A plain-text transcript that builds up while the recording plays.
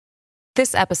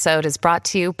This episode is brought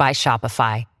to you by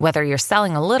Shopify. Whether you're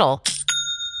selling a little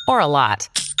or a lot,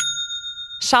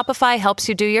 Shopify helps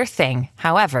you do your thing,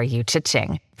 however you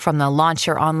cha-ching. From the launch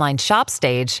your online shop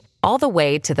stage, all the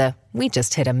way to the we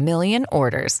just hit 1 million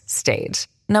orders stage.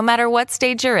 No matter what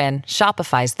stage you're in,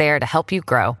 Shopify's there to help you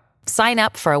grow. Sign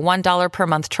up for a $1 per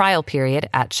month trial period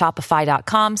at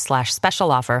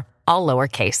shopify.com/special offer, all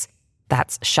lowercase.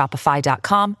 That's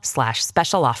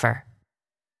shopify.com/special offer.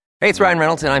 Hey, it's Ryan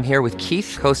Reynolds, and I'm here with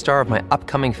Keith, co-star of my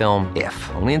upcoming film,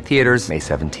 If, only in theaters May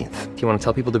 17th. Do you want to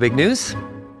tell people the big news?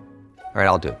 All right,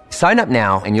 I'll do it. Sign up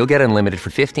now and you'll get unlimited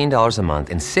for $15 a month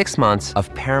and 6 months of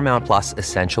Paramount Plus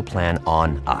Essential Plan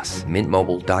on us.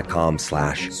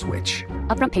 MintMobile.com/switch.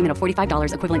 Upfront payment of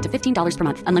 $45 equivalent to $15 per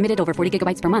month. Unlimited over 40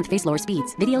 gigabytes per month. Face lower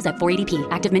speeds. Videos at 480p.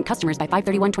 Active Mint customers by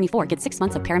 531.24 get 6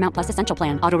 months of Paramount Plus Essential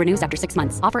Plan. Auto renews after 6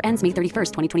 months. Offer ends May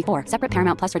 31st, 2024. Separate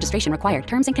Paramount Plus registration required.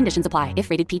 Terms and conditions apply if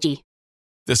rated PG.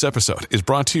 This episode is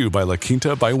brought to you by La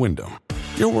Quinta by Wyndham.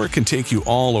 Your work can take you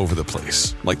all over the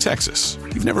place, like Texas.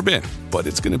 You've never been, but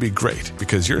it's going to be great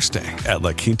because you're staying at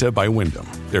La Quinta by Wyndham.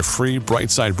 Their free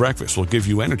Bright Side breakfast will give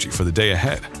you energy for the day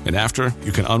ahead. And after,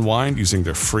 you can unwind using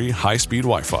their free high-speed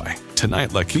Wi-Fi.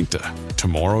 Tonight, La Quinta.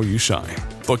 Tomorrow, you shine.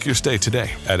 Book your stay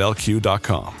today at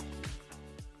LQ.com.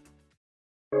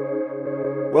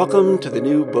 Welcome to the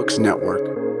New Books Network.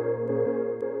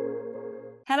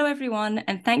 Hello, everyone,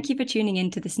 and thank you for tuning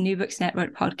in to this New Books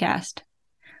Network podcast.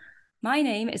 My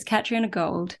name is Katriona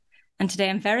Gold, and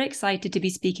today I'm very excited to be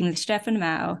speaking with Stefan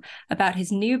Mao about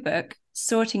his new book,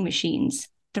 Sorting Machines,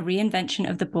 The Reinvention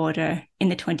of the Border in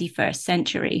the 21st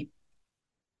Century.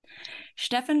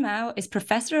 Stefan Mao is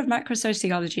Professor of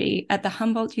Macrosociology at the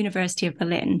Humboldt University of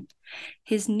Berlin.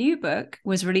 His new book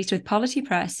was released with Polity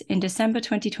Press in December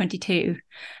 2022,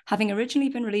 having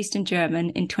originally been released in German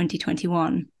in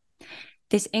 2021.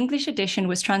 This English edition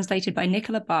was translated by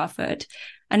Nicola Barfoot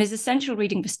and is essential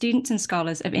reading for students and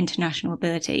scholars of international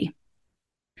ability.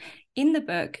 In the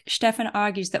book, Stefan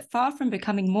argues that far from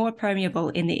becoming more permeable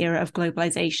in the era of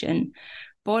globalization,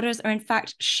 borders are in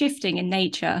fact shifting in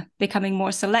nature, becoming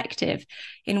more selective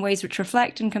in ways which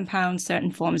reflect and compound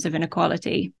certain forms of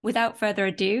inequality. Without further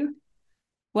ado,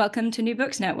 welcome to New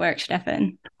Books Network,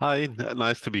 Stefan. Hi,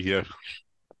 nice to be here.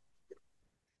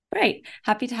 Great,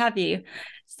 happy to have you.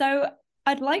 So,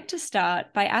 I'd like to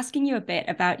start by asking you a bit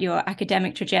about your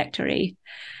academic trajectory.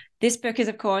 This book is,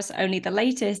 of course, only the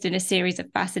latest in a series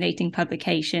of fascinating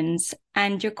publications,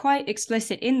 and you're quite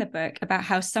explicit in the book about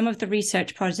how some of the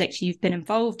research projects you've been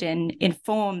involved in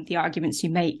inform the arguments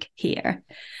you make here.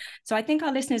 So I think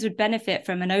our listeners would benefit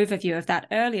from an overview of that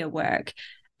earlier work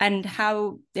and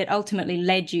how it ultimately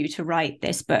led you to write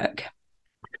this book.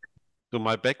 So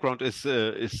my background is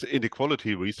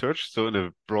inequality research, so in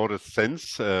a broader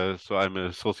sense. So I'm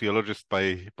a sociologist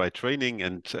by training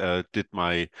and did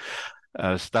my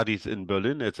studies in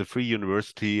Berlin at the Free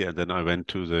University, and then I went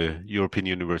to the European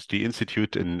University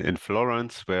Institute in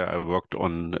Florence, where I worked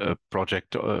on a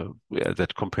project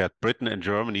that compared Britain and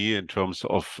Germany in terms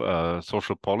of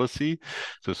social policy,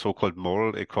 the so-called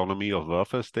moral economy of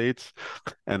welfare states.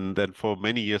 And then for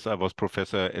many years I was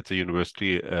professor at the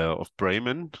University of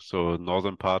Bremen, so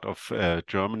northern part of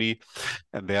Germany,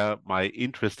 and there my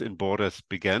interest in borders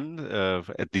began,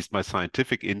 at least my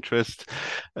scientific interest.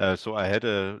 So I had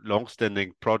a long-standing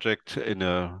project in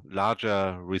a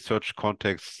larger research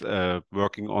context,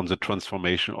 working on the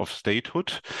transformation of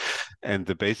statehood. And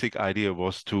the basic idea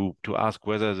was to ask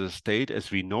whether the state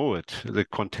as we know it, the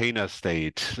container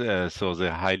state, so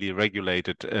the highly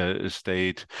regulated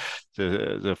state,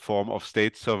 the form of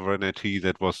state sovereignty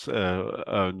that was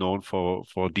known for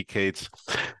decades,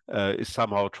 is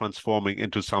somehow transforming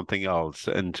into something else.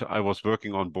 And I was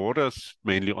working on borders,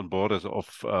 mainly on borders of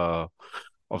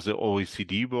the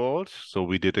OECD world. So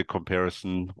we did a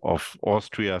comparison of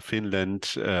Austria,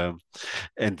 Finland,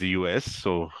 and the US.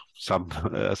 So some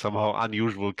somehow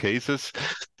unusual cases.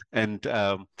 And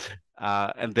there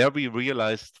we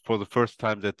realized for the first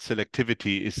time that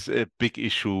selectivity is a big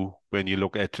issue when you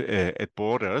look at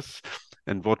borders.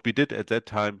 And what we did at that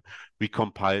time, we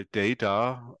compiled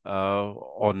data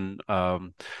on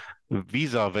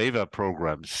visa waiver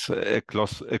programs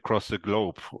across the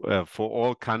globe for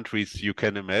all countries you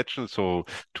can imagine. So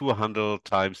 200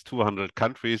 times 200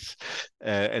 countries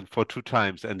and for 2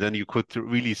 times. And then you could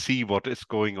really see what is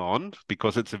going on,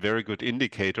 because it's a very good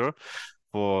indicator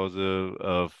for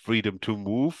the freedom to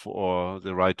move or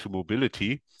the right to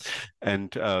mobility.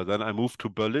 And then I moved to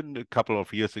Berlin a couple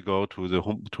of years ago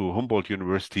to Humboldt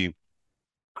University.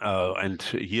 And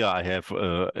here I have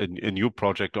a new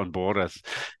project on borders.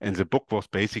 And the book was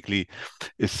basically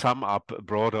a sum up, a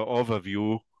broader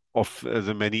overview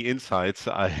the many insights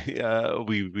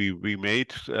we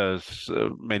made,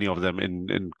 many of them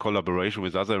in collaboration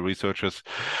with other researchers,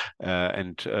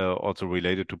 and also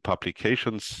related to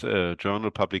publications,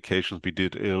 journal publications we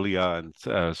did earlier, and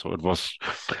so it was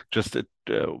just a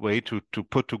way to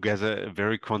put together a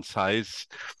very concise,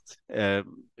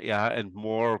 and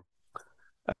more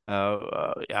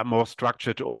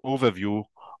structured overview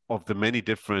of the many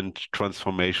different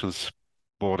transformations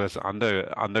borders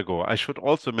undergo. I should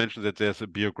also mention that there's a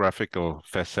biographical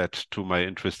facet to my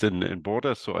interest in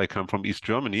borders. So I come from East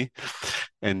Germany,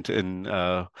 and in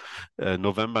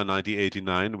November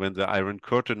 1989, when the Iron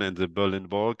Curtain and the Berlin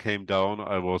Wall came down,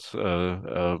 I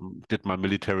did my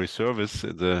military service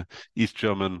in the East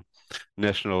German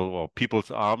National or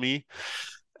People's Army.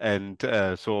 And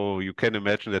so you can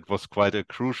imagine that was quite a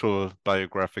crucial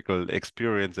biographical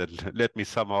experience that led me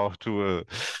somehow to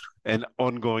an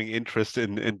ongoing interest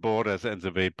in borders and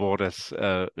the way borders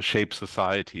shape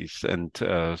societies. And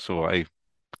so I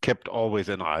kept always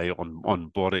an eye on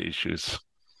border issues.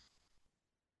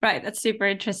 Right, that's super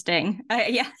interesting.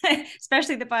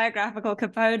 Especially the biographical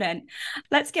component.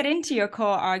 Let's get into your core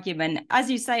argument.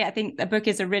 As you say, I think the book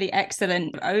is a really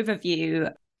excellent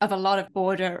overview of a lot of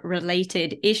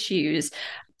border-related issues.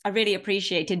 I really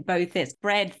appreciated both its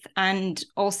breadth and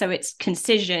also its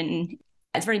concision.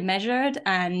 It's very measured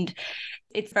and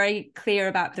it's very clear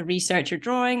about the research you're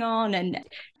drawing on, and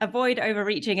avoid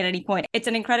overreaching at any point. It's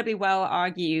an incredibly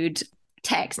well-argued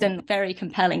text and very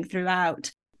compelling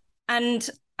throughout. And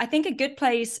I think a good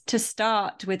place to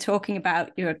start with talking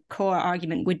about your core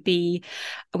argument would be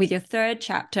with your third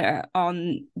chapter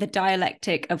on the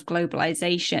dialectic of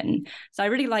globalization. So I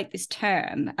really like this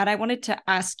term, and I wanted to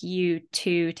ask you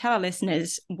to tell our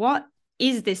listeners, what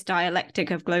is this dialectic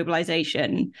of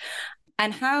globalization,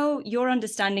 and how your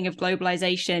understanding of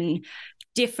globalization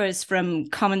differs from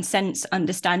common sense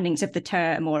understandings of the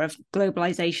term or of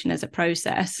globalization as a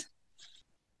process?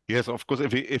 Yes, of course.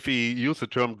 If we use the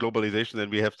term globalization, then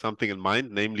we have something in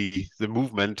mind, namely the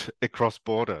movement across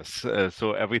borders.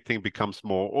 So everything becomes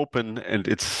more open, and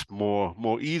it's more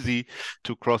easy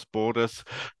to cross borders,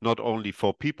 not only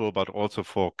for people, but also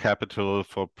for capital,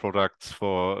 for products,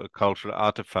 for cultural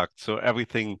artifacts. So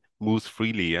everything moves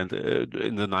freely. And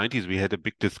in the 90s, we had a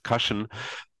big discussion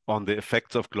on the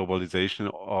effects of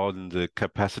globalization on the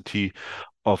capacity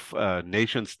of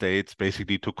nation states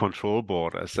basically to control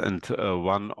borders. And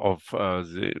one of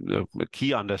the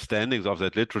key understandings of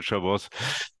that literature was,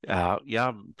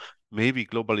 maybe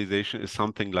globalization is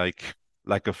something like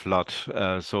a flood.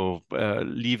 So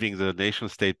leaving the nation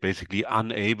state basically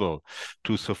unable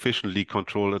to sufficiently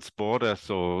control its borders.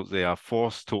 So they are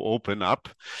forced to open up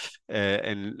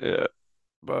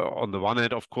on the one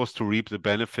hand, of course, to reap the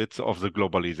benefits of the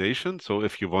globalization. So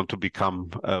if you want to become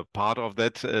part of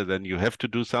that, then you have to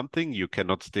do something. You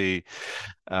cannot stay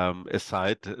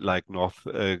aside like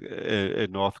a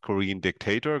North Korean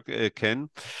dictator can.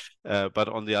 But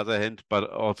on the other hand,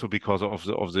 but also because of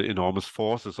the enormous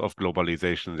forces of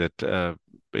globalization that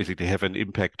basically have an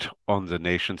impact on the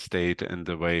nation state and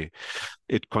the way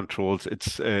it controls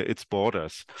its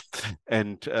borders.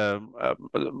 And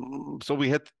so we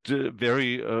had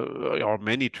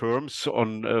many terms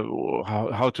on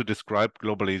how to describe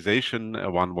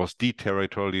globalization. One was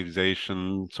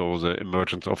deterritorialization, so the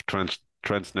emergence of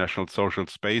transnational social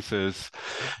spaces,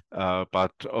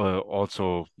 but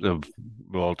also the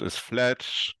world is flat,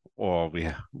 or we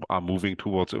are moving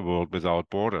towards a world without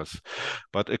borders.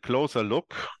 But a closer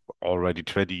look, already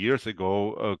 20 years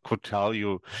ago, could tell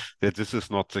you that this is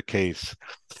not the case.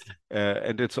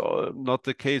 And it's not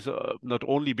the case, not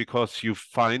only because you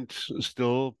find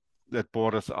still that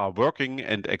borders are working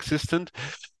and existent,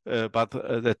 but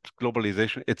that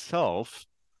globalization itself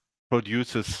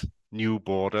produces new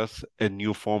borders and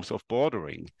new forms of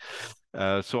bordering.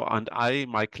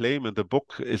 My claim in the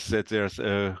book is that there's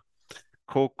a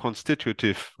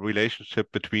co-constitutive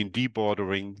relationship between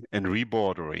debordering and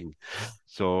rebordering.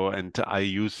 So, and I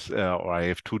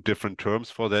have two different terms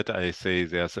for that. I say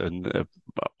there's an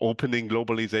opening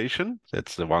globalization.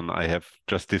 That's the one I have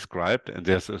just described. And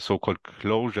there's a so-called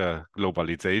closure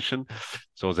globalization.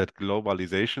 So that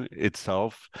globalization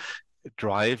itself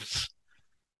drives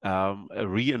a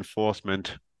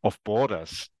reinforcement of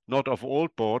borders, not of old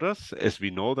borders as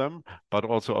we know them, but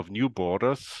also of new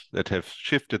borders that have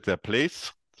shifted their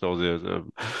place. So the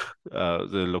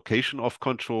location of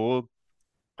control.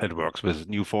 It works with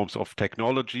new forms of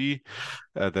technology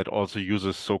that also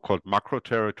uses so-called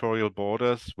macro-territorial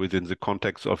borders within the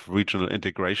context of regional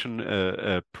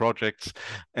integration projects,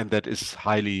 and that is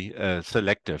highly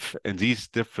selective. And these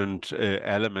different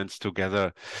elements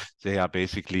together, they are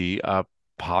basically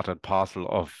part and parcel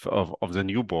of the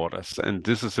new borders. And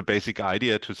this is the basic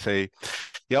idea to say,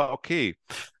 yeah, okay,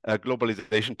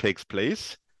 globalization takes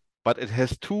place, but it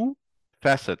has two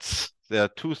facets. There are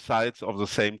two sides of the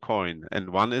same coin. And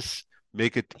one is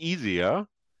make it easier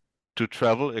to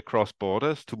travel across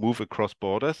borders, to move across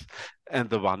borders. And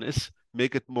the one is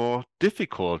make it more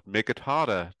difficult, make it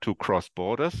harder to cross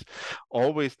borders,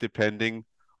 always depending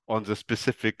on the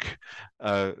specific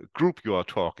group you are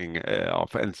talking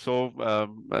of. And so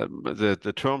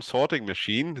the term sorting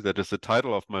machine, that is the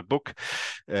title of my book,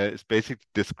 is basically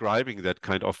describing that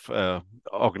kind of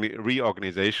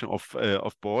reorganization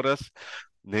of borders,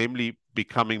 namely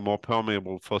becoming more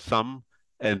permeable for some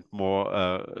and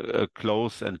more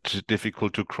close and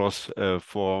difficult to cross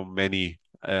for many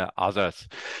others.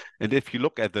 And if you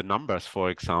look at the numbers, for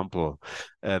example,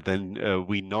 then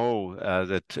we know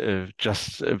that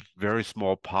just a very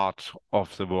small part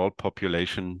of the world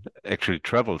population actually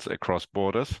travels across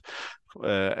borders.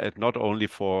 And not only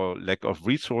for lack of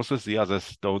resources, the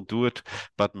others don't do it,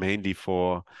 but mainly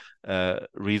for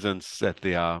reasons that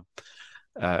they are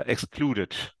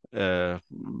excluded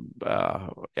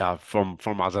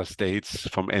from other states,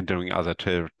 from entering other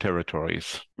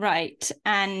territories. Right.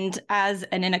 And as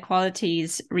an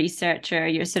inequalities researcher,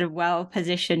 you're sort of well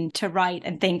positioned to write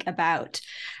and think about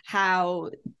how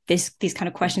these kind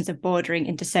of questions of bordering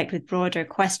intersect with broader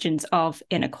questions of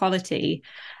inequality.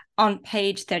 On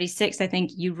page 36, I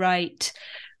think you write,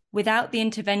 without the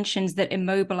interventions that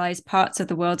immobilize parts of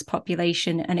the world's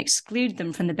population and exclude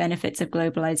them from the benefits of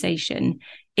globalization,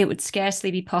 it would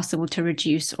scarcely be possible to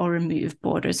reduce or remove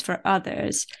borders for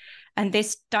others. And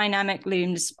this dynamic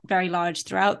looms very large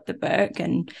throughout the book,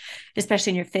 and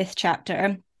especially in your 5th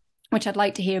chapter, which I'd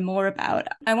like to hear more about.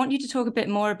 I want you to talk a bit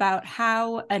more about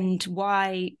how and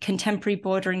why contemporary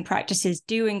bordering practices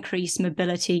do increase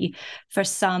mobility for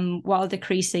some while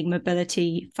decreasing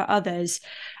mobility for others,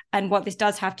 and what this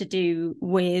does have to do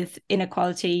with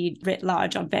inequality writ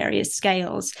large on various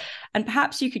scales. And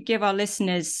perhaps you could give our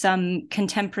listeners some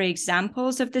contemporary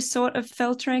examples of this sort of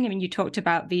filtering. I mean, you talked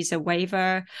about visa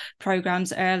waiver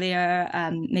programs earlier,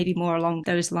 maybe more along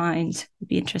those lines would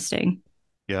be interesting.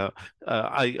 Yeah,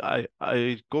 I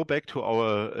go back to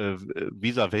our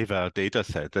visa waiver data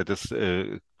set. That is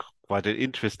quite an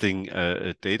interesting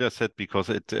data set, because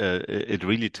it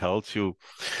really tells you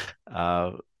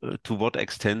to what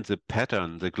extent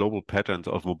the global patterns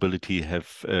of mobility have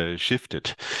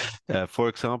shifted. For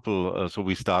example, so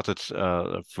we started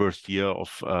first year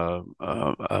of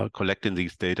collecting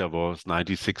these data was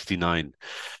 1969.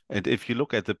 And if you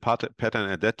look at the pattern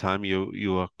at that time,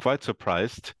 you are quite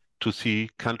surprised to see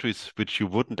countries which you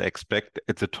wouldn't expect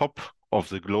at the top of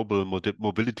the global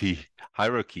mobility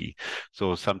hierarchy.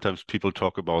 So sometimes people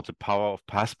talk about the power of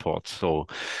passports. So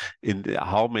in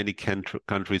how many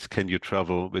countries can you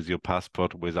travel with your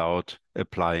passport without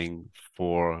applying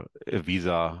for a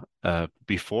visa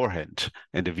beforehand?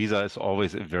 And a visa is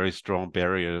always a very strong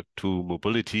barrier to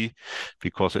mobility,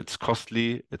 because it's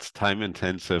costly, it's time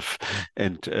intensive,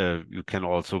 and you can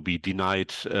also be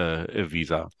denied a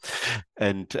visa.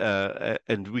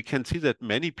 And we can see that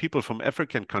many people from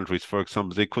African countries, for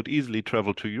example, they could easily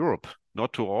travel to Europe,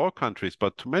 not to all countries,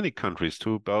 but to many countries,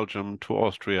 to Belgium, to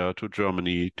Austria, to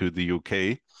Germany, to the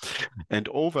UK. And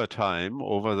over time,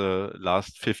 over the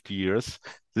last 50 years,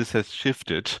 this has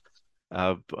shifted,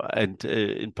 and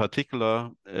in particular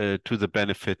to the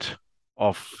benefit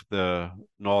of the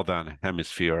Northern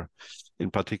Hemisphere,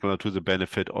 in particular to the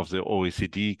benefit of the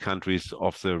OECD countries,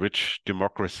 of the rich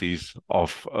democracies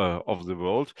of the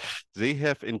world. They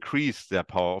have increased their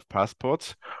power of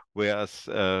passports, whereas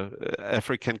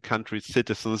African countries'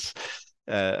 citizens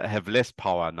have less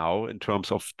power now in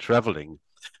terms of traveling.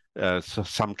 So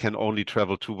some can only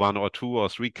travel to 1 or 2 or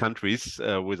 3 countries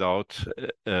without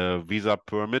a visa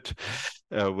permit,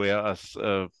 whereas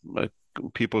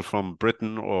people from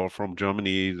Britain or from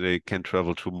Germany, they can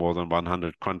travel to more than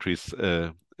 100 countries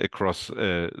across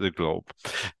the globe.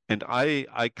 And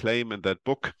I claim in that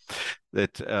book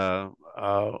that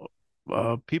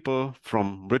people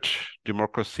from rich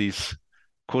democracies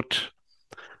could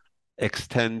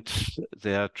extend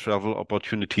their travel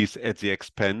opportunities at the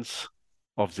expense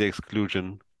of the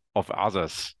exclusion of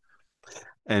others.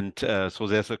 And so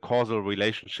there's a causal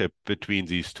relationship between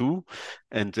these two,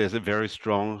 and there's a very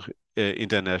strong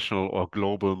international or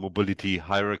global mobility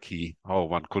hierarchy, how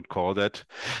one could call that.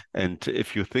 And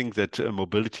if you think that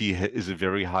mobility is a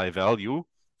very high value,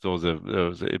 so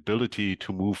the ability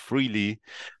to move freely,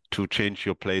 to change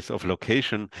your place of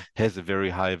location has a very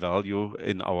high value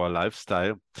in our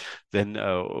lifestyle, then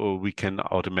we can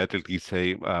automatically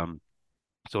say,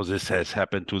 so this has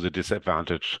happened to the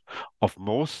disadvantage of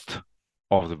most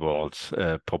of the world's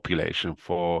population.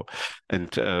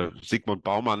 Zygmunt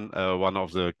Bauman, one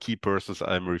of the key persons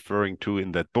I'm referring to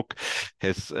in that book,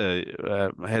 has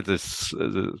had this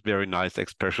very nice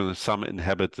expression: some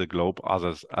inhabit the globe,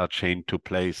 others are chained to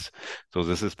place. So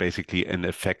this is basically an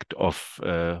effect of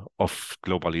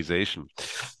globalization.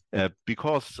 Why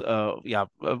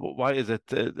is it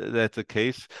that the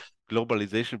case?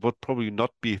 Globalization would probably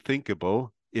not be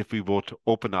thinkable if we would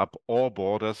open up all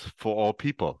borders for all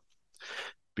people,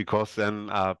 because then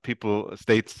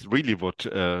states really would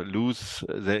lose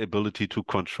their ability to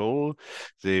control.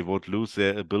 They would lose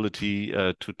their ability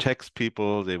to tax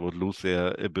people. They would lose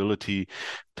their ability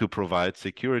to provide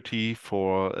security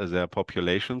for their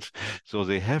populations. So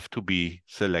they have to be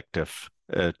selective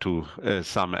to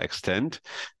some extent.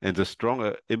 And the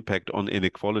stronger impact on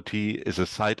inequality is a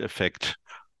side effect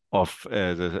of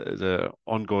the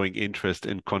ongoing interest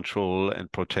in control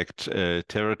and protect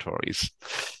territories.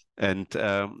 And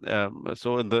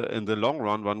so in the long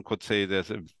run, one could say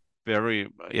there's a very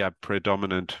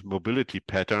predominant mobility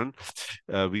pattern.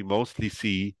 We mostly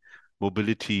see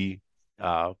mobility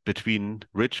between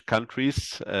rich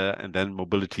countries and then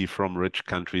mobility from rich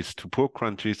countries to poor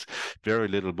countries, very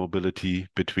little mobility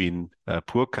between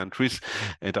poor countries.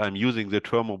 And I'm using the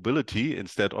term mobility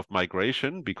instead of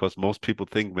migration, because most people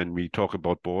think when we talk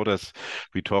about borders,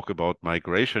 we talk about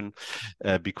migration,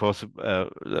 because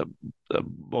the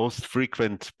most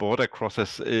frequent border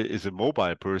crosses is a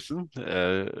mobile person,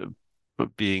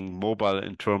 being mobile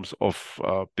in terms of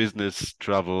business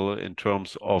travel, in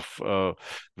terms of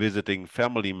visiting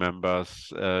family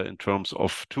members, in terms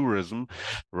of tourism,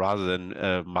 rather than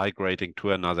migrating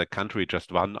to another country.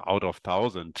 Just 1 out of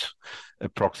 1,000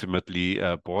 approximately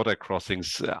border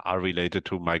crossings are related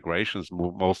to migrations.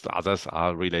 Most others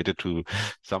are related to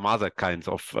some other kinds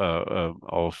of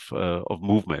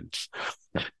movements.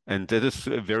 And that is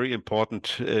very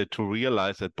important to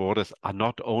realize that borders are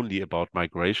not only about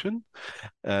migration,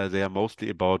 they are mostly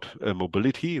about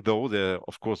mobility, though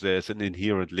of course there's an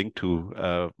inherent link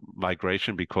to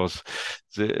migration, because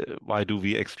why do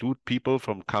we exclude people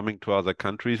from coming to other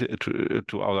countries,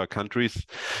 to our countries?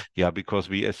 Yeah, because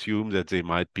we assume that they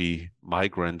might be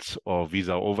migrants or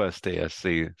visa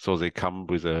overstayers. So they come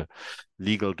with a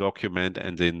legal document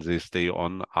and then they stay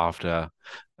on after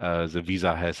the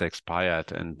visa has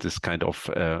expired. And this kind of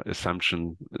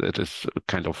assumption, that is a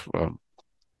kind of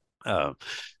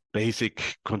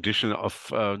basic condition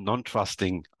of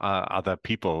non-trusting other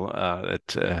people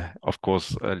that, of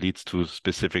course, leads to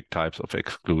specific types of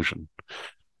exclusion.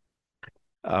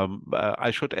 I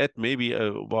should add maybe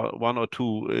 1 or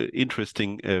 2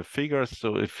 interesting figures.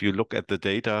 So if you look at the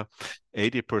data,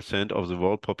 80% of the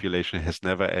world population has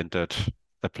never entered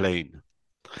a plane.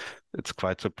 It's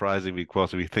quite surprising,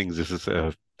 because we think this is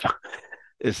a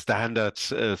standard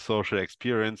social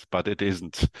experience, but it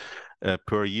isn't.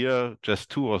 Per year,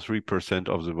 just 2 or 3%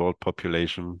 of the world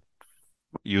population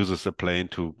uses a plane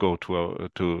to go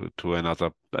to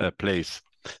another place.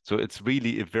 So it's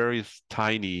really a very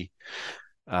tiny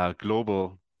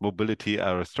global mobility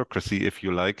aristocracy, if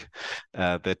you like,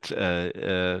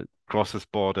 that crosses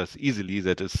borders easily,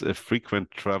 that is a frequent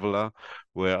traveler,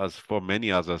 whereas for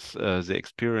many others, the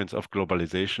experience of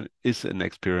globalization is an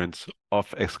experience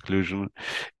of exclusion,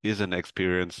 is an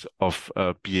experience of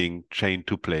being chained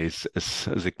to place, as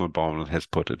Zygmunt Bauman has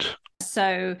put it.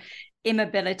 So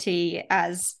immobility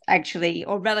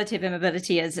or relative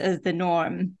immobility as the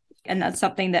norm. And that's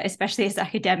something that, especially as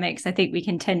academics, I think we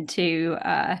can tend to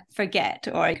forget,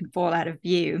 or it can fall out of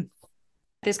view.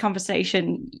 This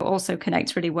conversation also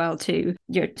connects really well to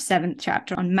your 7th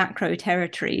chapter on macro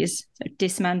territories, so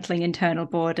dismantling internal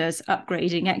borders,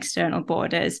 upgrading external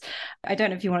borders. I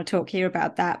don't know if you want to talk here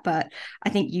about that, but I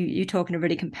think you talk in a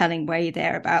really compelling way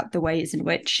there about the ways in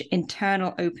which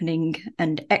internal opening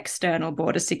and external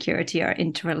border security are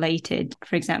interrelated,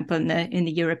 for example, in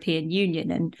the European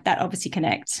Union. And that obviously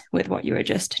connects with what you were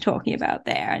just talking about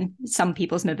there and some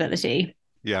people's mobility.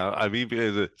 Yeah, I mean,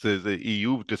 the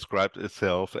EU described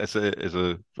itself as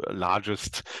a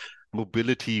largest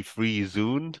mobility-free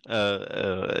zone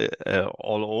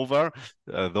all over,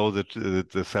 though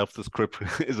the self-description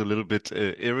is a little bit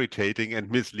irritating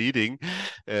and misleading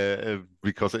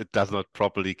because it does not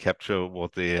properly capture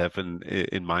what they have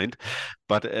in mind.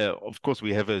 But of course,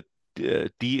 we have a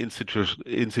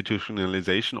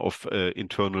deinstitutionalization of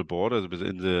internal borders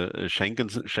within the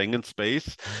Schengen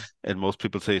space. And most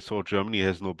people say, so Germany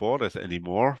has no borders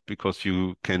anymore, because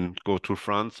you can go to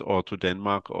France or to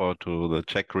Denmark or to the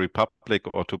Czech Republic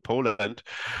or to Poland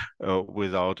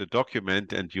without a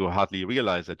document, and you hardly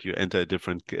realize that you enter a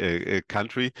different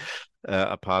country.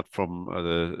 apart from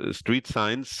the street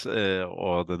signs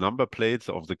or the number plates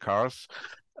of the cars.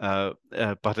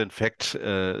 But in fact,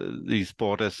 these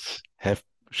borders have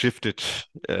shifted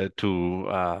to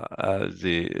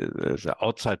the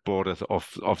outside borders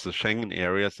of the Schengen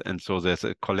areas, and so there's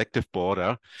a collective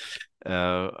border.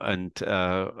 And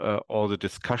all the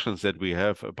discussions that we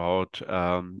have about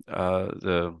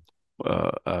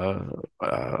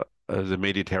the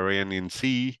Mediterranean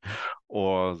Sea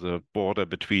or the border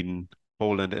between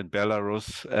Poland and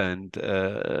Belarus, and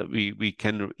we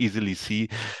can easily see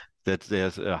that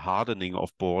there's a hardening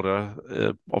of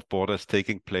borders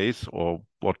taking place, or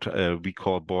what we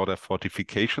call border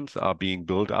fortifications are being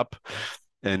built up.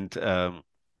 And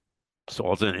it's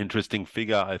also an interesting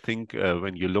figure, I think,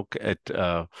 when you look at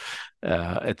the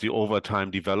overtime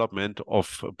development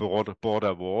of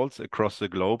border walls across the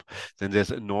globe, then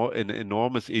there's an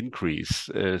enormous increase.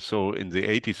 So in the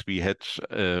 80s, we had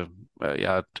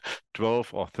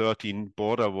 12 or 13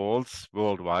 border walls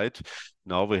worldwide.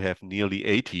 Now we have nearly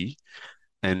 80.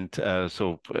 And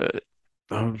so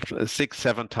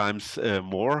 6-7 times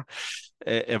more.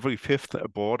 Every fifth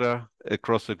border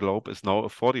across the globe is now a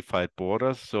fortified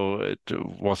border. So it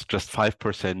was just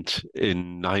 5%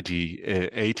 in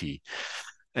 1980.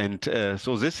 And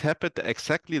so this happened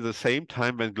exactly the same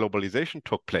time when globalization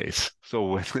took place.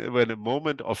 So when a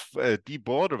moment of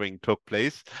debordering took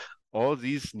place, all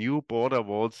these new border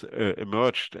walls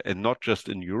emerged, and not just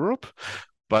in Europe,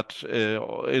 but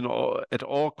at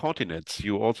all continents.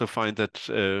 You also find that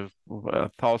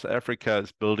South Africa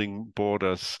is building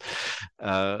borders,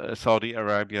 Saudi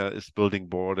Arabia is building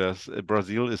borders,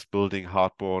 Brazil is building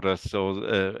hard borders.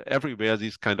 So everywhere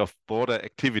these kind of border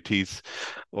activities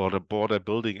or the border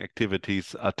building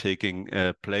activities are taking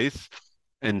place.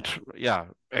 And yeah,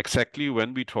 exactly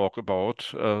when we talk about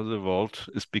the world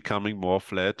is becoming more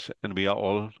flat and we are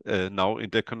all now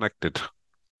interconnected.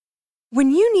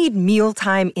 When you need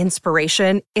mealtime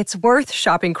inspiration, it's worth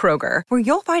shopping Kroger, where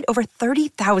you'll find over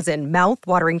 30,000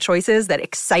 mouth-watering choices that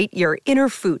excite your inner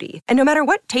foodie. And no matter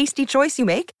what tasty choice you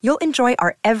make, you'll enjoy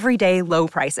our everyday low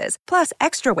prices, plus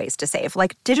extra ways to save,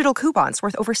 like digital coupons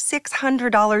worth over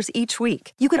 $600 each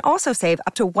week. You can also save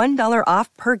up to $1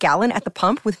 off per gallon at the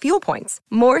pump with fuel points.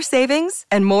 More savings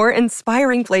and more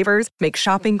inspiring flavors make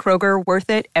shopping Kroger worth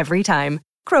it every time.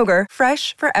 Kroger,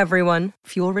 fresh for everyone.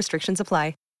 Fuel restrictions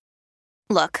apply.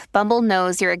 Look, Bumble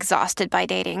knows you're exhausted by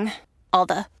dating. All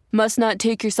the, must not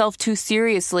take yourself too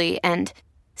seriously, and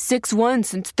 6'1"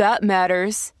 since that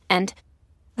matters, and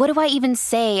what do I even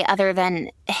say other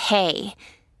than, hey?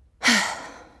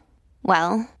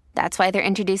 Well, that's why they're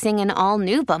introducing an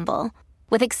all-new Bumble,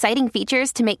 with exciting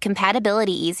features to make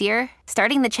compatibility easier,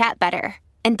 starting the chat better,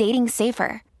 and dating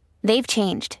safer. They've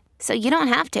changed, so you don't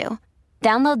have to.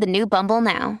 Download the new Bumble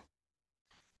now.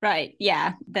 Right,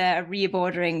 yeah, they're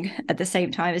rebordering at the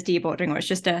same time as debordering, or it's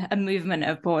just a movement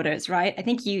of borders, right? I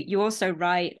think you also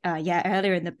write,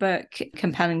 earlier in the book,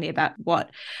 compellingly about what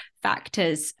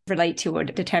factors relate to or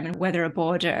determine whether a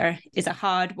border is a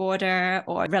hard border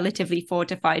or a relatively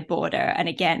fortified border. And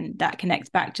again, that connects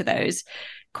back to those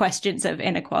questions of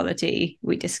inequality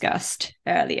we discussed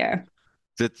earlier.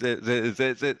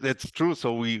 That's true.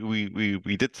 So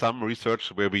we did some research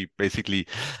where we basically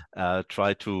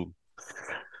try to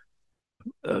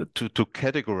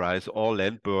categorize all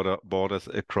land borders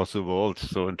across the world.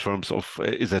 So in terms of,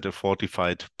 is it a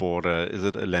fortified border? Is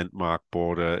it a landmark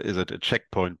border? Is it a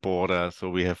checkpoint border? So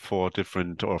we have 4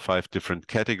 different or 5 different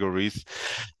categories.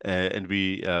 And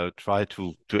we try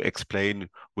to explain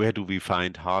where do we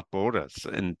find hard borders?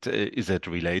 And is it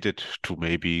related to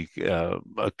maybe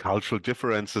cultural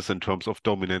differences in terms of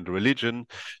dominant religion?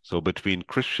 So between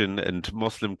Christian and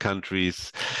Muslim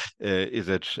countries, is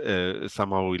it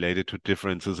somehow related to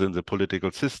differences in the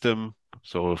political system?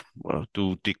 So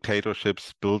do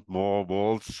dictatorships build more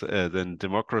walls than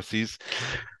democracies?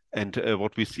 And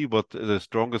what we see, what the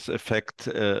strongest effect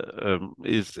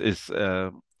is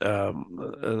a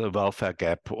welfare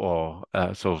gap, or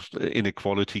so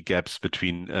inequality gaps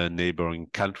between neighboring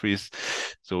countries.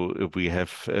 So if we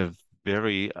have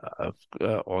very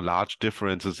or large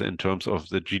differences in terms of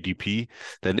the GDP,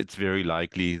 then it's very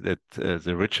likely that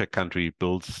the richer country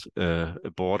builds a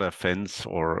border fence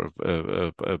or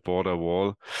a border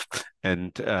wall,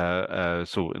 and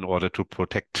so in order to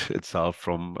protect itself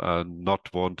from not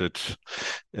wanted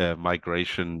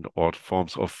migration or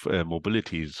forms of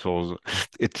mobility. So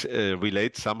it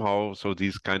relates somehow, so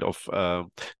these kind of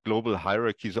global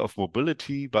hierarchies of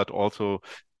mobility, but also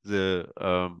the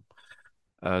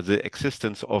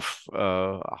existence of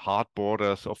hard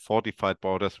borders, of fortified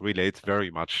borders, relates very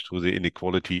much to the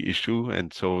inequality issue.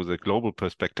 And so the global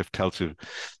perspective tells you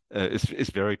is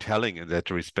very telling in that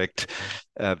respect,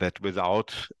 that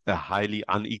without a highly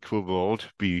unequal world,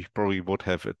 we probably would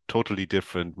have a totally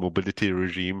different mobility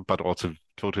regime, but also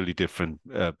totally different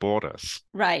borders.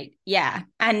 Right. Yeah.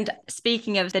 And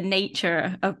speaking of the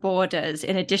nature of borders,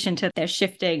 in addition to their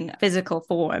shifting physical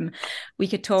form, we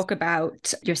could talk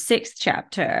about your 6th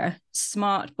chapter,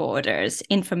 Smart Borders,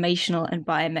 Informational and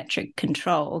Biometric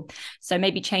Control. So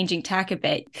maybe changing tack a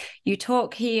bit, you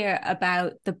talk here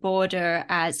about the border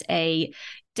as a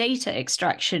data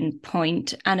extraction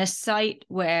point and a site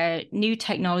where new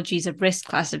technologies of risk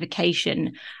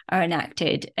classification are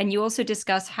enacted. And you also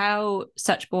discuss how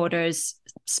such borders,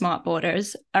 smart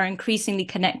borders, are increasingly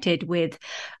connected with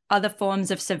other forms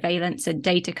of surveillance and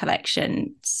data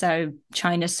collection. So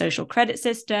China's social credit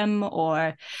system,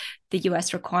 or the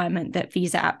US requirement that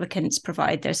visa applicants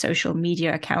provide their social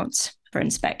media accounts for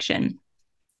inspection.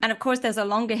 And of course, there's a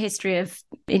longer history of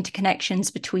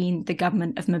interconnections between the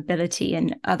government of mobility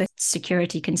and other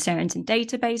security concerns and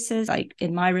databases. Like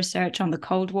in my research on the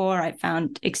Cold War, I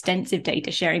found extensive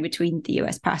data sharing between the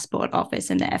US Passport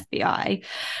Office and the FBI.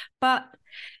 But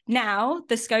now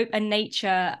the scope and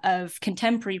nature of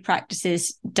contemporary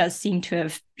practices does seem to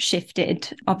have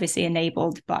shifted, obviously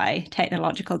enabled by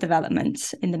technological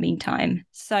developments in the meantime.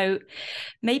 So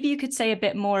maybe you could say a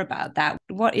bit more about that.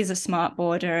 What is a smart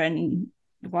border, and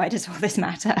why does all this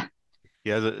matter?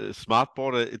 Yeah, the smart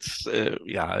border, it's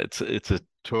a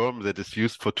term that is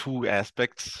used for two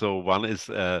aspects. So one is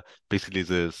basically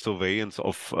the surveillance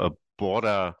of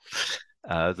border,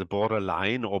 the border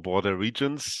line or border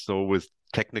regions. So with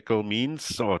technical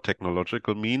means or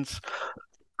technological means.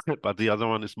 But the other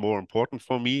one is more important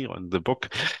for me on the book.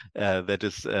 That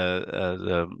is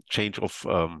the change of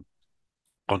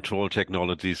control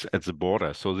technologies at the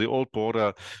border. So the old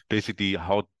border, basically,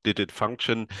 how did it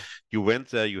function? You went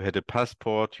there, you had a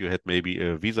passport, you had maybe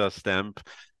a visa stamp,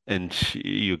 and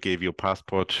you gave your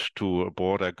passport to a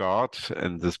border guard,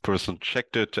 and this person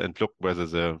checked it and looked whether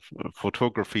the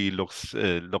photography looks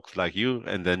like you,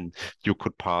 and then you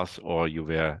could pass or you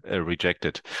were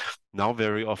rejected. Now,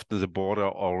 very often the border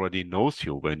already knows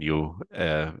you when you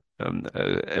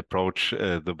approach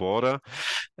the border.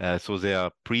 So there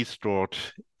are pre-stored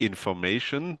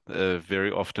information,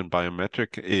 very often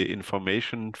biometric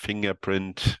information,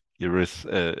 fingerprint, iris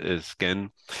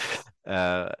scan.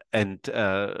 So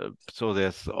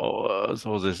this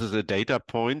is a data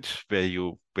point where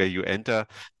you enter,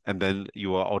 and then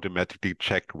you are automatically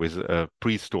checked with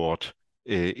pre-stored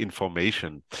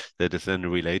information that is then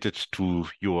related to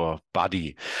your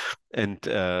body. And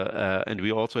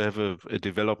we also have a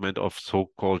development of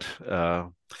so-called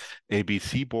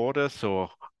ABC borders, so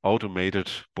automated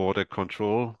border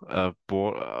control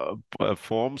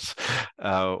forms,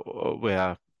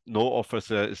 where no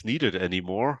officer is needed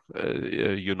anymore.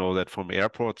 You know that from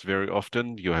airports very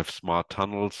often you have smart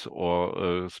tunnels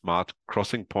or smart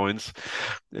crossing points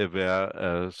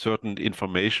where certain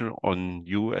information on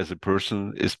you as a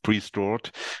person is pre-stored,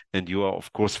 and you are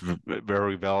of course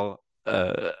very well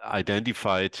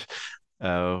identified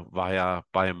via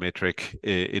biometric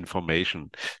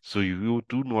information. So you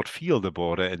do not feel the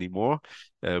border anymore.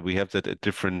 We have that at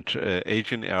different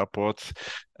Asian airports.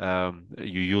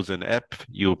 You use an app,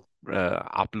 you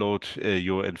upload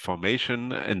your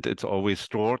information, and it's always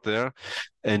stored there.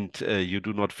 And you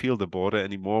do not feel the border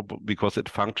anymore because it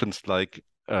functions like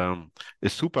a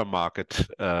supermarket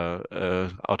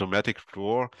automatic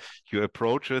door. You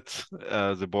approach it,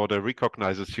 the border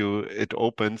recognizes you, it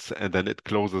opens, and then it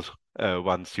closes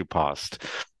once you passed.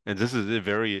 And this is a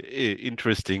very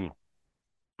interesting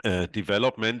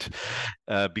development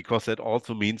because that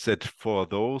also means that for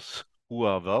those who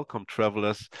are welcome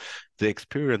travelers, the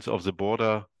experience of the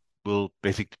border will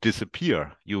basically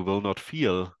disappear. You will not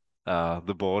feel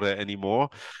the border anymore.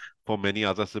 For many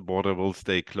others, the border will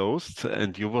stay closed,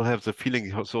 and you will have the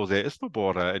feeling, so there is no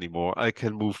border anymore. I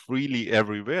can move freely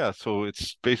everywhere. So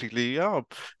it's basically,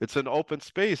 it's an open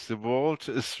space. The world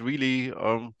is really,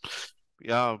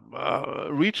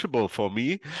 reachable for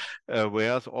me,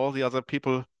 whereas all the other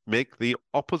people make the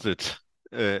opposite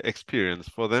experience.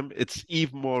 For them, it's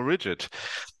even more rigid.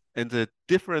 And the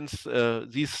difference,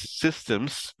 these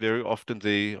systems, very often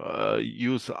they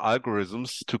use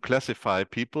algorithms to classify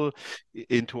people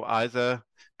into either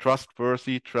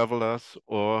trustworthy travelers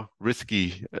or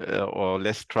risky or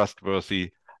less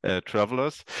trustworthy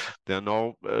travelers. There are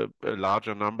now a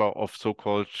larger number of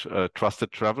so-called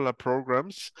trusted traveler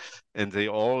programs, and they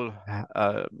all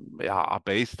are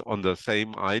based on the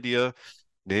same idea,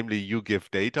 namely you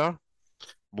give data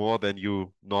more than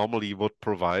you normally would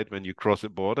provide when you cross a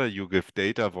border. You give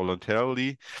data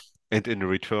voluntarily, and in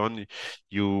return,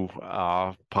 you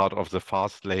are part of the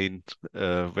fast lane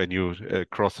when you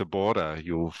cross a border.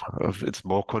 It's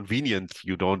more convenient.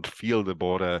 You don't feel the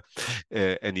border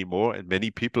anymore. And many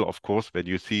people, of course, when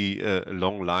you see a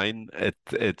long line at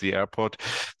the airport,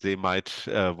 they might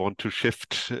want to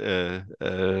shift to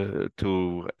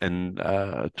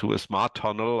a smart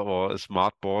tunnel or a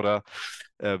smart border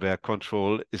where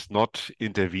control is not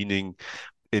intervening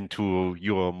into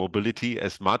your mobility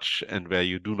as much, and where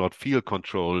you do not feel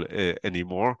control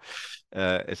anymore.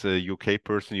 As a UK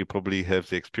person, you probably have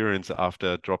the experience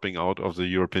after dropping out of the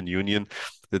European Union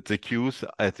that the queues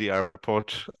at the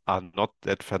airport are not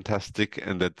that fantastic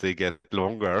and that they get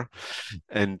longer.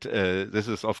 And this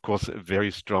is, of course, a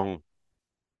very strong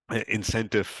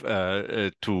incentive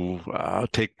to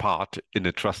take part in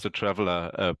a trusted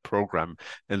traveler program.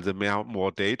 And the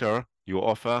more data you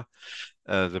offer,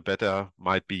 the better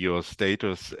might be your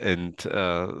status and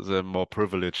the more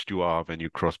privileged you are when you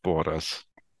cross borders.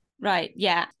 Right,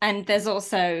 yeah. And there's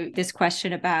also this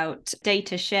question about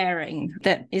data sharing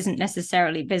that isn't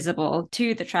necessarily visible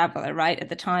to the traveler, right? At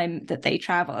the time that they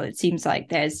travel, it seems like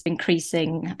there's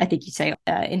increasing, I think you say,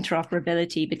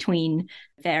 interoperability between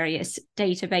various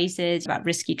databases about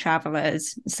risky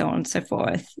travelers, so on and so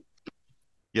forth.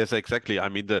 Yes, exactly. I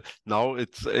mean, now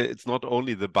it's not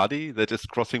only the body that is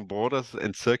crossing borders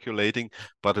and circulating,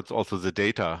 but it's also the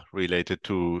data related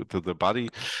to the body.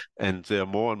 And there are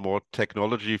more and more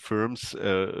technology firms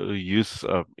use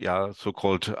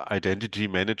so-called identity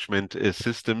management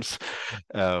systems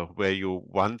where you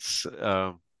once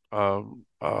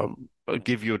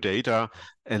give your data,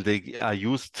 and they are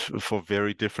used for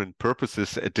very different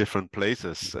purposes at different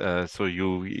places. So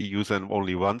you use them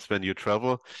only once when you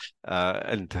travel,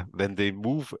 and then they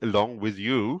move along with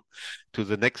you to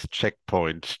the next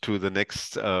checkpoint, to the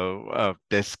next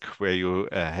desk where you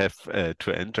have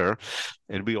to enter.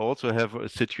 And we also have a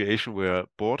situation where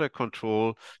border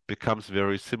control becomes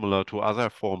very similar to other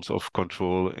forms of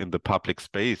control in the public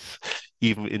space,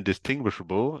 even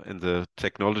indistinguishable. And the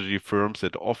technology firms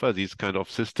that offer these kind of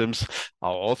systems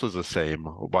are also the same.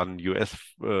 One US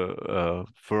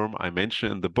firm I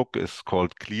mentioned in the book is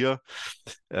called Clear.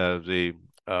 They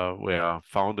were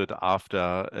founded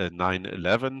after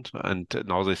 9/11, and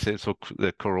now they say so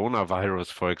the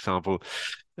coronavirus, for example,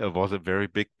 was a very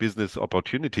big business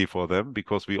opportunity for them,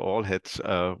 because we all had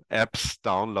apps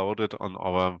downloaded on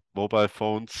our mobile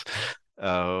phones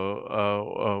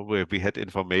where we had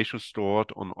information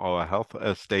stored on our health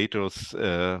status,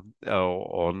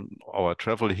 on our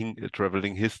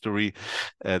traveling history,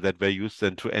 that were used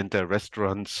then to enter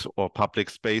restaurants or public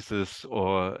spaces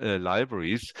or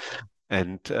libraries.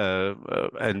 And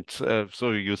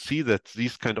so you see that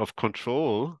these kind of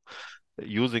control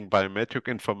using biometric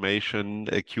information,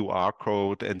 a QR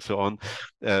code, and so on,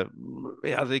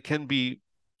 they can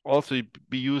also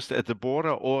be used at the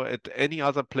border or at any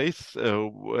other place,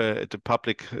 at a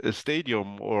public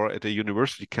stadium or at a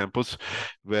university campus,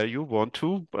 where you want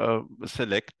to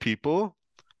select people,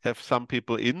 have some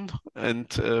people in, and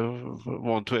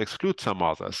want to exclude some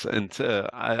others. And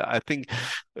I think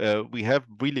we have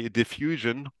really a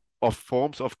diffusion of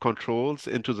forms of controls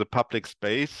into the public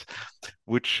space,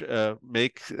 which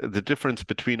make the difference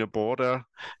between a border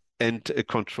and a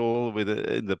control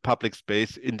in the public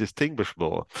space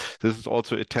indistinguishable. This is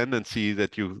also a tendency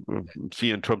that you see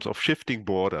in terms of shifting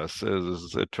borders. This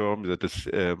is a term that is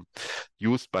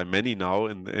used by many now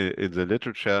in the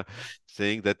literature,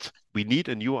 saying that we need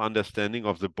a new understanding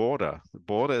of the border. The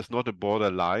border is not a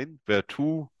border line where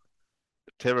two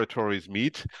territories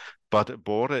meet, but a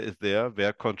border is there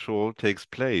where control takes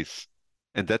place.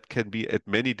 And that can be at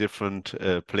many different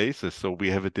places. So we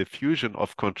have a diffusion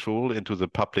of control into the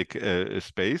public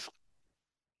space.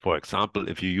 For example,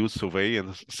 if you use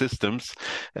surveillance systems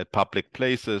at public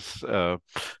places,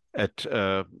 at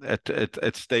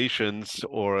stations,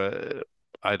 or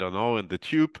I don't know, in the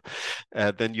tube,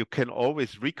 then you can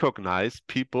always recognize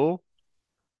people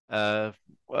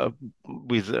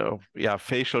with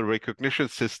facial recognition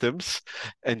systems,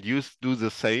 and do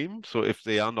the same. So if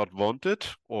they are not wanted,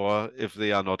 or if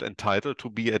they are not entitled to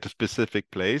be at a specific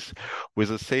place, with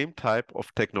the same type of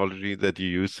technology that you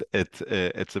use at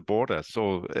the border.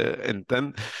 So and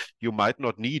then you might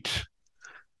not need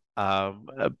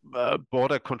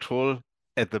border control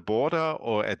at the border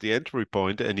or at the entry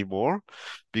point anymore,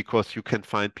 because you can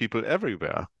find people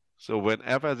everywhere. So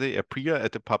whenever they appear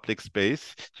at a public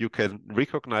space, you can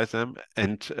recognize them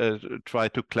and try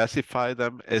to classify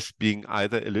them as being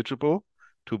either eligible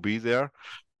to be there,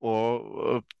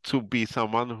 or to be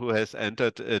someone who has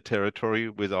entered a territory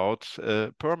without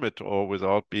a permit or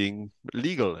without being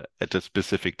legal at a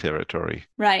specific territory.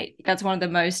 Right. That's one of the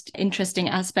most interesting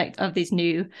aspects of these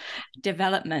new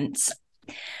developments.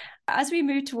 As we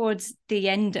move towards the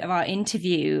end of our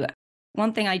interview,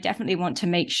 one thing I definitely want to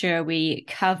make sure we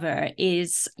cover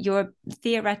is your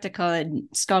theoretical and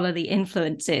scholarly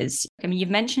influences. I mean, you've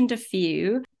mentioned a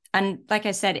few. And like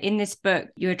I said, in this book,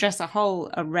 you address a whole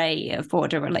array of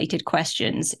border-related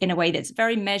questions in a way that's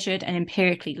very measured and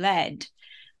empirically led,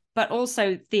 but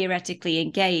also theoretically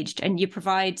engaged. And you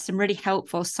provide some really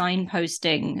helpful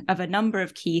signposting of a number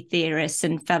of key theorists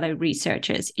and fellow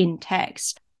researchers in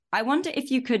text. I wonder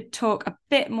if you could talk a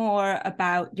bit more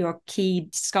about your key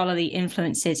scholarly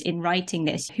influences in writing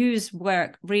this. Whose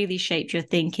work really shaped your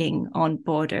thinking on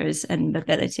borders and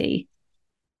mobility?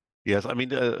 Yes, I mean,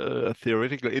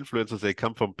 theoretical influences, they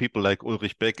come from people like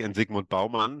Ulrich Beck and Zygmunt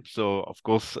Bauman. So, of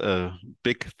course,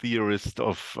 big theorists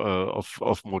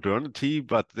of modernity,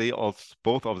 but they also,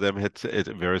 both of them had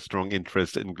a very strong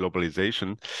interest in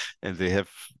globalization, and they have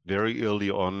very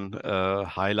early on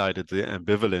highlighted the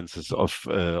ambivalences of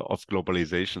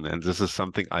globalization. And this is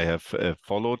something I have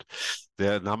followed.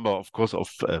 There are a number, of course,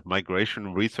 of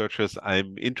migration researchers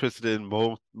I'm interested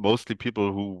in, mostly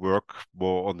people who work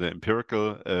more on the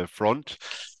empirical front,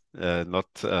 not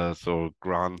so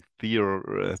grand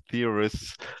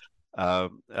theorists.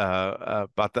 But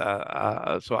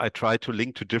so I try to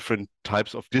link to different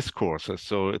types of discourses.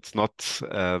 So it's not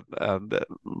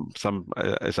some,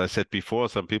 as I said before,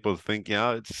 some people think,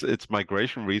 yeah, it's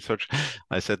migration research.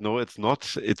 I said, no, it's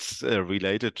not. It's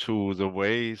related to the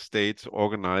way states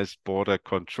organize border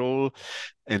control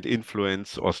and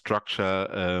influence or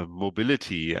structure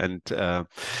mobility. And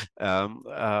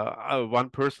one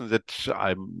person that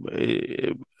I'm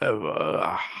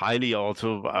highly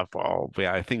also,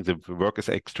 where I think the work is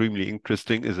extremely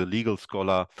interesting, is a legal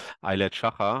scholar, Ayelet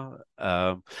Shachar.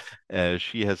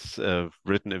 She has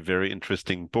written a very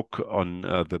interesting book on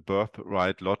the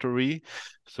birthright lottery.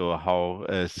 So how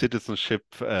citizenship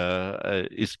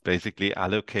is basically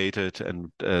allocated,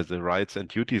 and the rights and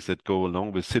duties that go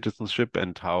along with citizenship,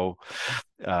 and how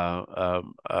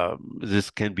this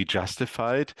can be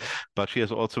justified. But she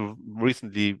has also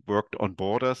recently worked on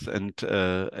borders and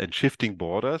shifting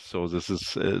borders. So this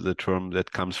is the term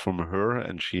that comes from her,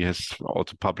 and she has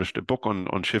also published a book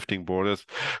on shifting borders,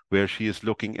 where she is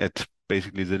looking at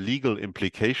basically the legal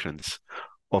implications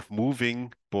of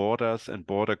moving borders and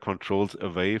border controls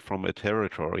away from a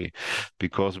territory,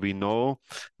 because we know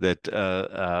that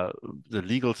the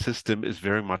legal system is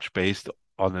very much based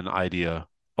on an idea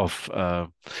of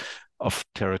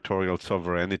territorial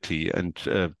sovereignty. And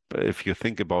if you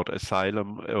think about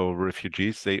asylum or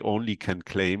refugees, they only can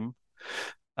claim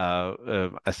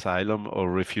asylum or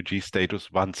refugee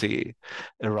status once they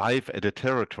arrive at a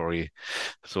territory.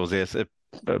 So there's a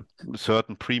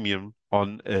certain premium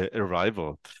on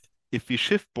arrival. If we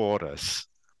shift borders,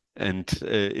 and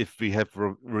if we have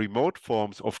remote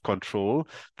forms of control,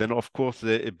 then of course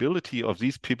the ability of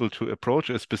these people to approach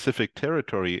a specific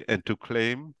territory and to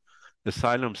claim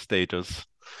asylum status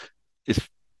is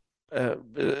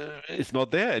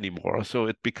not there anymore. So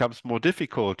it becomes more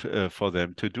difficult for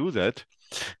them to do that.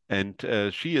 And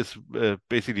she is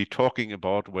basically talking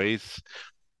about ways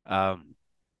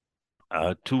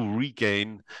to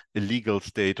regain a legal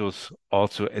status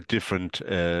also at different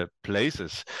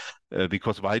places.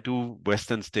 Because why do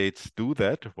Western states do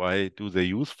that? Why do they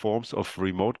use forms of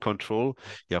remote control?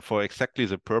 Yeah, for exactly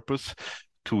the purpose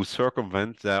to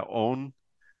circumvent their own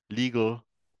legal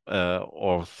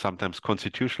or sometimes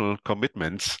constitutional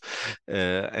commitments.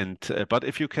 But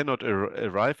if you cannot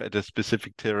arrive at a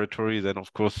specific territory, then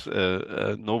of course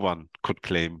no one could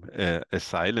claim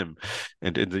asylum.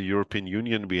 And in the European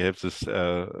Union, we have this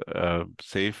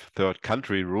safe third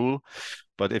country rule.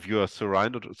 But if you are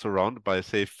surrounded by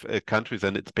safe countries,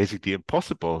 then it's basically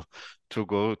impossible to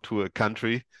go to a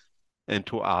country and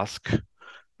to ask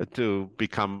to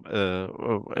become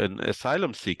an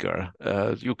asylum seeker.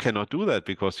 You cannot do that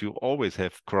because you always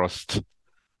have crossed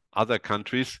other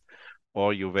countries,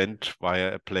 or you went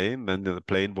via a plane, then the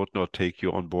plane would not take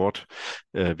you on board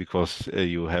because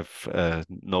you have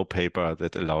no paper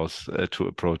that allows to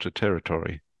approach a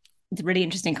territory. It's a really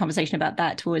interesting conversation about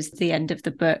that towards the end of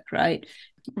the book, right?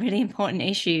 Really important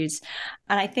issues.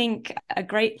 And I think a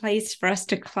great place for us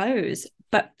to close.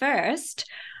 But first,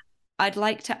 I'd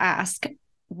like to ask,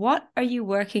 what are you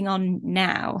working on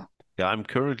now? Yeah, I'm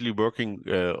currently working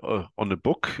on a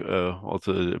book,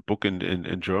 also a book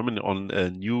in German, on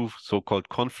new so-called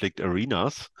conflict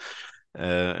arenas.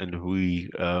 and we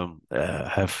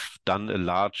have done a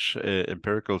large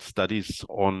empirical studies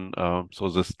on so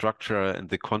the structure and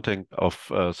the content of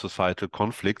societal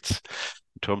conflicts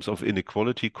in terms of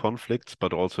inequality conflicts,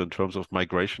 but also in terms of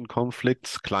migration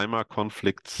conflicts, climate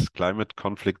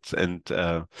conflicts, and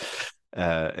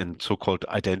so-called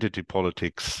identity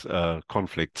politics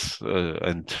conflicts.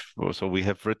 And so we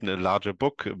have written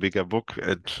a bigger book,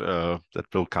 and that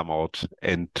will come out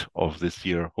end of this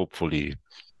year, hopefully.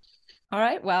 All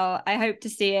right. Well, I hope to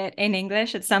see it in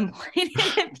English at some point in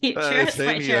the future.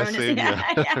 Same here.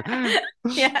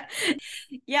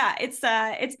 Yeah.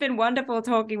 It's been wonderful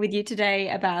talking with you today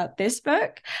about this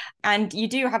book, and you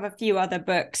do have a few other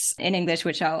books in English,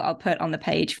 which I'll put on the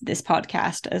page for this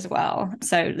podcast as well,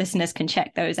 so listeners can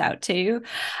check those out too.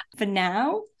 For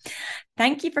now,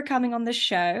 thank you for coming on the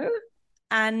show,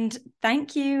 and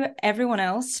thank you everyone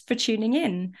else for tuning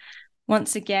in.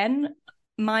 Once again,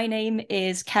 my name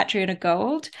is Katriona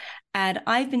Gold, and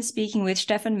I've been speaking with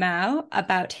Stefan Mau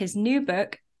about his new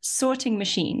book, Sorting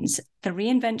Machines, The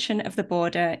Reinvention of the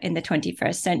Border in the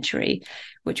 21st Century,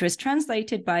 which was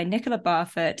translated by Nicola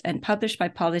Barfoot and published by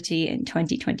Polity in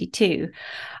 2022.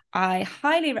 I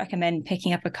highly recommend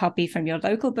picking up a copy from your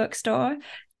local bookstore,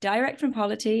 direct from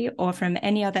Polity, or from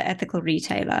any other ethical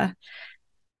retailer.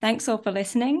 Thanks all for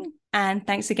listening, and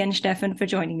thanks again, Stefan, for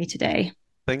joining me today.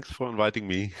 Thanks for inviting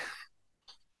me.